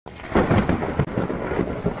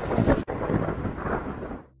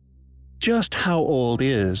Just how old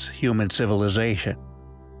is human civilization?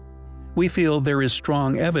 We feel there is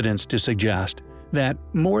strong evidence to suggest that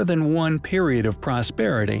more than one period of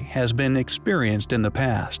prosperity has been experienced in the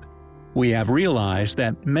past. We have realized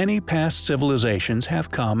that many past civilizations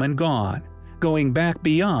have come and gone, going back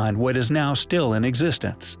beyond what is now still in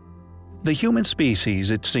existence. The human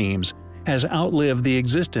species, it seems, has outlived the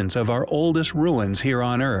existence of our oldest ruins here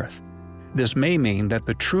on Earth. This may mean that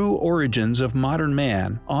the true origins of modern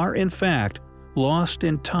man are in fact lost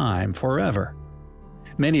in time forever.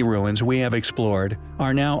 Many ruins we have explored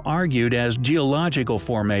are now argued as geological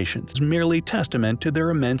formations, merely testament to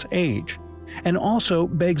their immense age, and also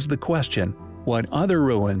begs the question what other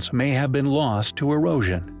ruins may have been lost to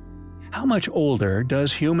erosion. How much older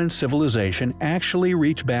does human civilization actually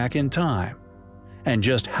reach back in time? And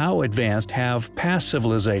just how advanced have past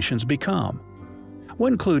civilizations become?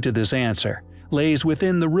 One clue to this answer lays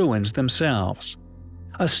within the ruins themselves.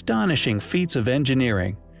 Astonishing feats of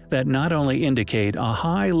engineering that not only indicate a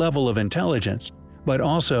high level of intelligence, but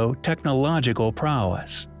also technological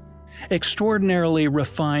prowess. Extraordinarily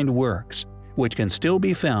refined works, which can still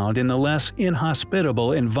be found in the less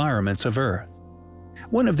inhospitable environments of Earth.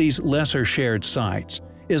 One of these lesser shared sites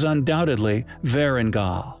is undoubtedly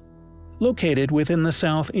Varangal. Located within the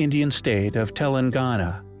South Indian state of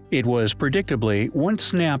Telangana, it was predictably once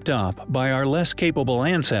snapped up by our less capable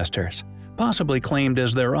ancestors, possibly claimed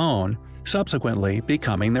as their own, subsequently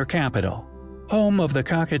becoming their capital. Home of the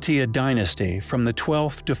Kakatiya dynasty from the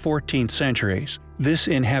 12th to 14th centuries, this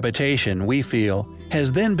inhabitation, we feel,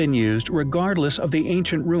 has then been used regardless of the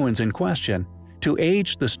ancient ruins in question to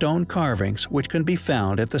age the stone carvings which can be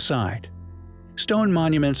found at the site. Stone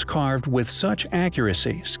monuments carved with such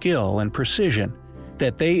accuracy, skill, and precision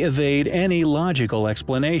that they evade any logical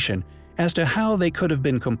explanation as to how they could have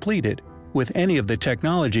been completed with any of the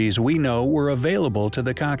technologies we know were available to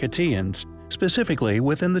the Kakatiyans, specifically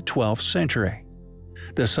within the 12th century.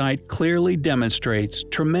 The site clearly demonstrates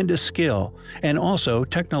tremendous skill and also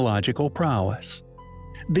technological prowess.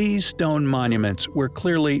 These stone monuments were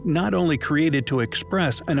clearly not only created to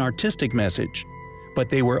express an artistic message, but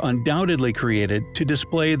they were undoubtedly created to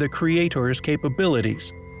display the creator's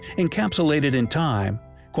capabilities, encapsulated in time,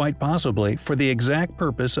 quite possibly for the exact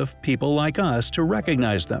purpose of people like us to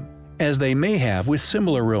recognize them, as they may have with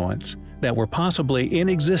similar ruins that were possibly in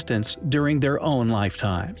existence during their own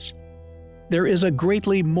lifetimes. There is a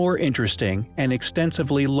greatly more interesting and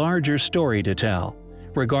extensively larger story to tell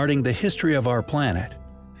regarding the history of our planet.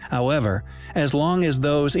 However, as long as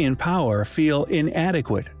those in power feel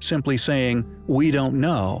inadequate simply saying, "We don't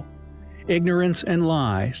know," ignorance and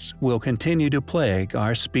lies will continue to plague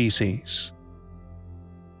our species.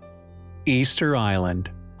 Easter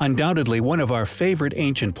Island, undoubtedly one of our favorite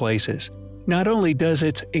ancient places. Not only does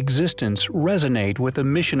its existence resonate with the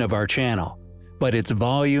mission of our channel, but its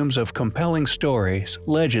volumes of compelling stories,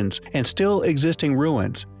 legends, and still existing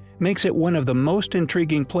ruins makes it one of the most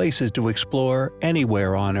intriguing places to explore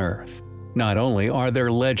anywhere on Earth. Not only are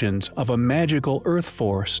there legends of a magical earth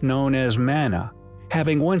force known as mana,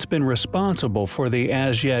 having once been responsible for the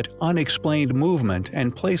as-yet unexplained movement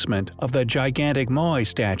and placement of the gigantic Moai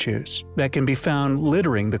statues that can be found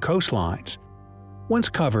littering the coastlines. Once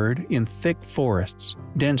covered in thick forests,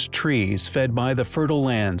 dense trees fed by the fertile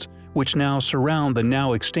lands which now surround the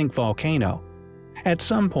now extinct volcano, at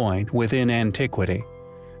some point within antiquity,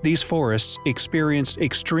 these forests experienced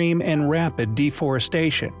extreme and rapid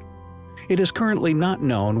deforestation. It is currently not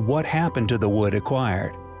known what happened to the wood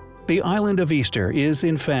acquired. The island of Easter is,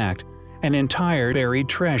 in fact, an entire buried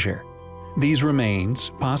treasure. These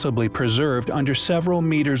remains, possibly preserved under several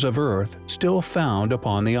meters of earth, still found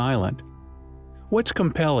upon the island. What's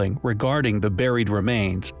compelling regarding the buried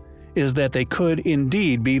remains is that they could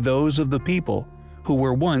indeed be those of the people who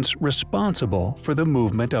were once responsible for the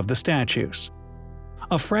movement of the statues.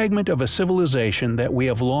 A fragment of a civilization that we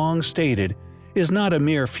have long stated is not a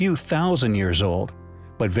mere few thousand years old,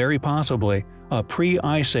 but very possibly a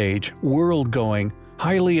pre-Ice Age, world-going,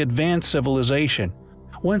 highly advanced civilization,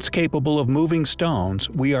 once capable of moving stones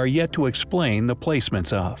we are yet to explain the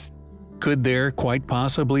placements of. Could there quite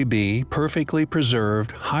possibly be perfectly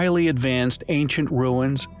preserved, highly advanced ancient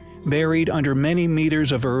ruins buried under many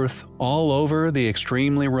meters of earth all over the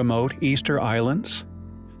extremely remote Easter Islands?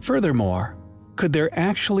 Furthermore, could there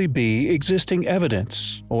actually be existing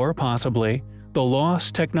evidence, or possibly the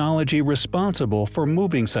lost technology responsible for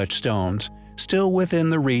moving such stones, still within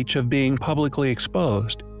the reach of being publicly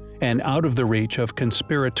exposed, and out of the reach of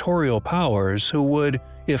conspiratorial powers who would,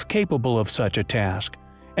 if capable of such a task,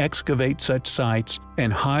 excavate such sites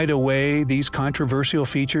and hide away these controversial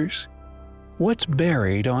features? What's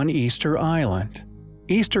buried on Easter Island?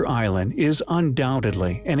 Easter Island is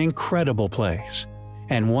undoubtedly an incredible place,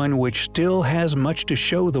 and one which still has much to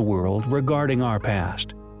show the world regarding our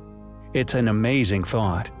past. It's an amazing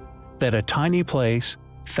thought that a tiny place,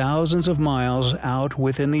 thousands of miles out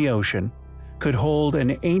within the ocean, could hold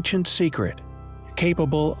an ancient secret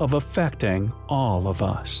capable of affecting all of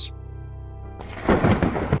us.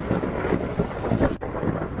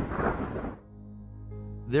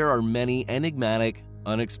 There are many enigmatic,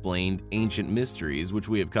 unexplained ancient mysteries which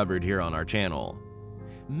we have covered here on our channel.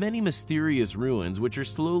 Many mysterious ruins which are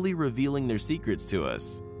slowly revealing their secrets to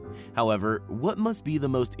us. However, what must be the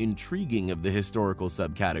most intriguing of the historical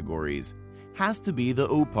subcategories has to be the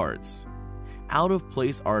O parts,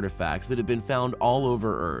 out-of-place artifacts that have been found all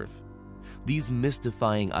over Earth. These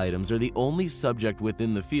mystifying items are the only subject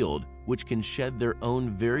within the field which can shed their own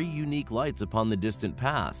very unique lights upon the distant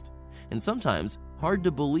past, and sometimes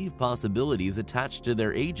hard-to-believe possibilities attached to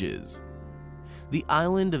their ages. The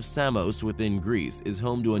island of Samos within Greece is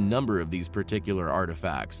home to a number of these particular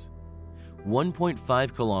artifacts.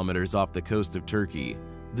 1.5 kilometers off the coast of Turkey,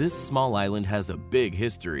 this small island has a big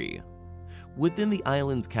history. Within the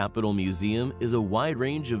island's capital museum is a wide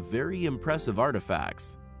range of very impressive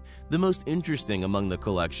artifacts. The most interesting among the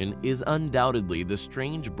collection is undoubtedly the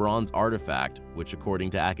strange bronze artifact, which according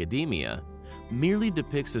to academia, merely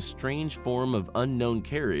depicts a strange form of unknown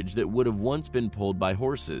carriage that would have once been pulled by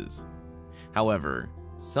horses. However,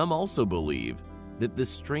 some also believe that the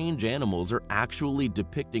strange animals are actually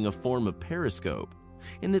depicting a form of periscope,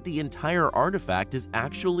 and that the entire artifact is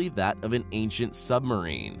actually that of an ancient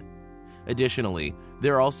submarine. Additionally,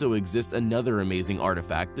 there also exists another amazing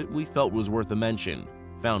artifact that we felt was worth a mention,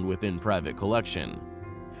 found within private collection.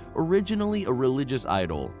 Originally a religious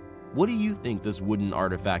idol, what do you think this wooden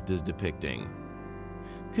artifact is depicting?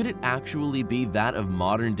 Could it actually be that of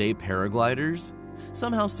modern-day paragliders,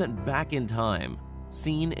 somehow sent back in time,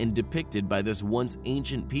 seen and depicted by this once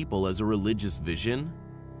ancient people as a religious vision?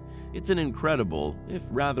 It's an incredible, if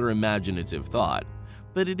rather imaginative thought,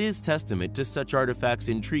 but it is testament to such artifacts'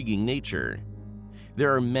 intriguing nature.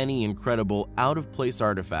 There are many incredible out-of-place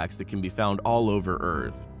artifacts that can be found all over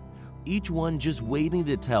Earth, each one just waiting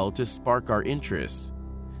to tell to spark our interests.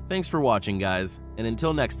 Thanks for watching, guys, and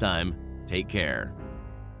until next time, take care.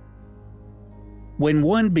 When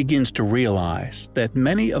one begins to realize that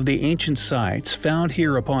many of the ancient sites found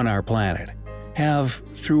here upon our planet have,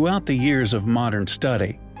 throughout the years of modern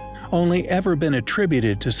study, only ever been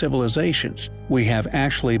attributed to civilizations we have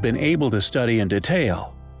actually been able to study in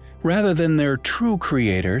detail, rather than their true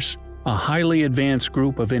creators, a highly advanced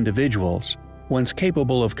group of individuals, once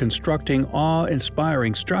capable of constructing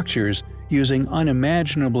awe-inspiring structures using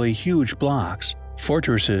unimaginably huge blocks,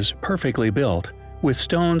 fortresses perfectly built, with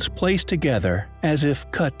stones placed together as if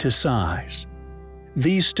cut to size.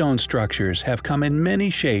 These stone structures have come in many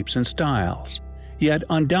shapes and styles, yet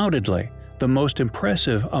undoubtedly the most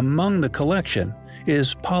impressive among the collection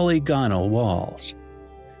is polygonal walls.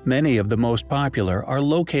 Many of the most popular are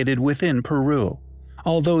located within Peru,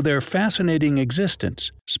 although their fascinating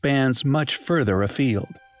existence spans much further afield.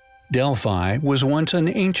 Delphi was once an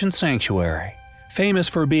ancient sanctuary, famous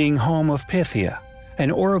for being home of Pythia, an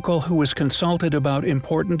oracle who was consulted about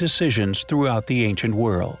important decisions throughout the ancient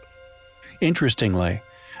world. Interestingly,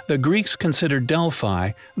 the Greeks considered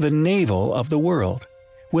Delphi the navel of the world,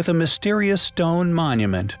 with a mysterious stone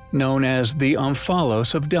monument known as the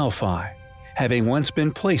Omphalos of Delphi, having once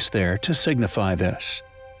been placed there to signify this.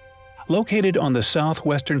 Located on the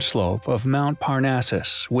southwestern slope of Mount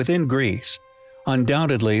Parnassus within Greece,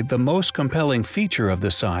 undoubtedly the most compelling feature of the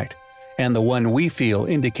site, and the one we feel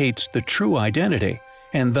indicates the true identity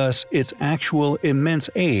and thus its actual immense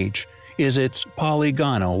age, is its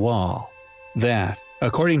polygonal wall. That,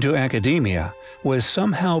 according to academia, was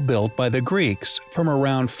somehow built by the Greeks from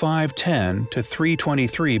around 510 to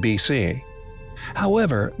 323 BC.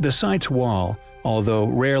 However, the site's wall, although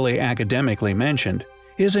rarely academically mentioned,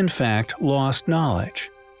 is in fact lost knowledge,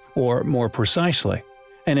 or more precisely,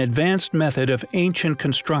 an advanced method of ancient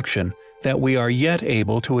construction that we are yet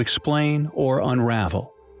able to explain or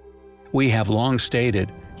unravel. We have long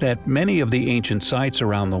stated that many of the ancient sites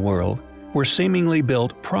around the world were seemingly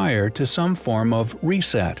built prior to some form of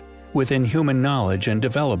reset within human knowledge and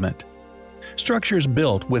development. Structures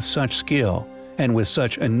built with such skill and with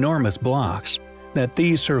such enormous blocks that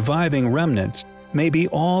these surviving remnants may be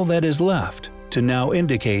all that is left to now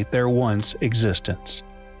indicate their once existence.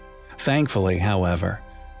 Thankfully, however,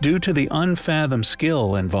 due to the unfathomed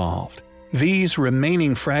skill involved, these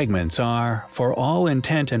remaining fragments are, for all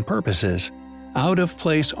intent and purposes,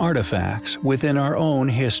 out-of-place artifacts within our own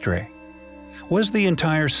history. Was the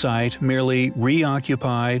entire site merely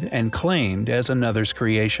reoccupied and claimed as another's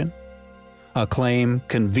creation? A claim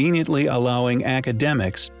conveniently allowing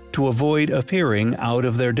academics to avoid appearing out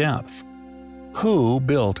of their depth. Who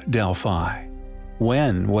built Delphi?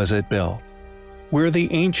 When was it built? Were the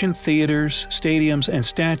ancient theaters, stadiums, and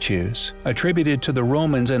statues, attributed to the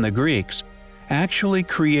Romans and the Greeks, actually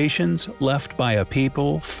creations left by a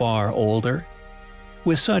people far older?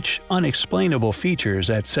 With such unexplainable features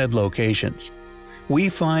at said locations, we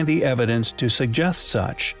find the evidence to suggest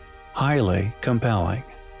such highly compelling.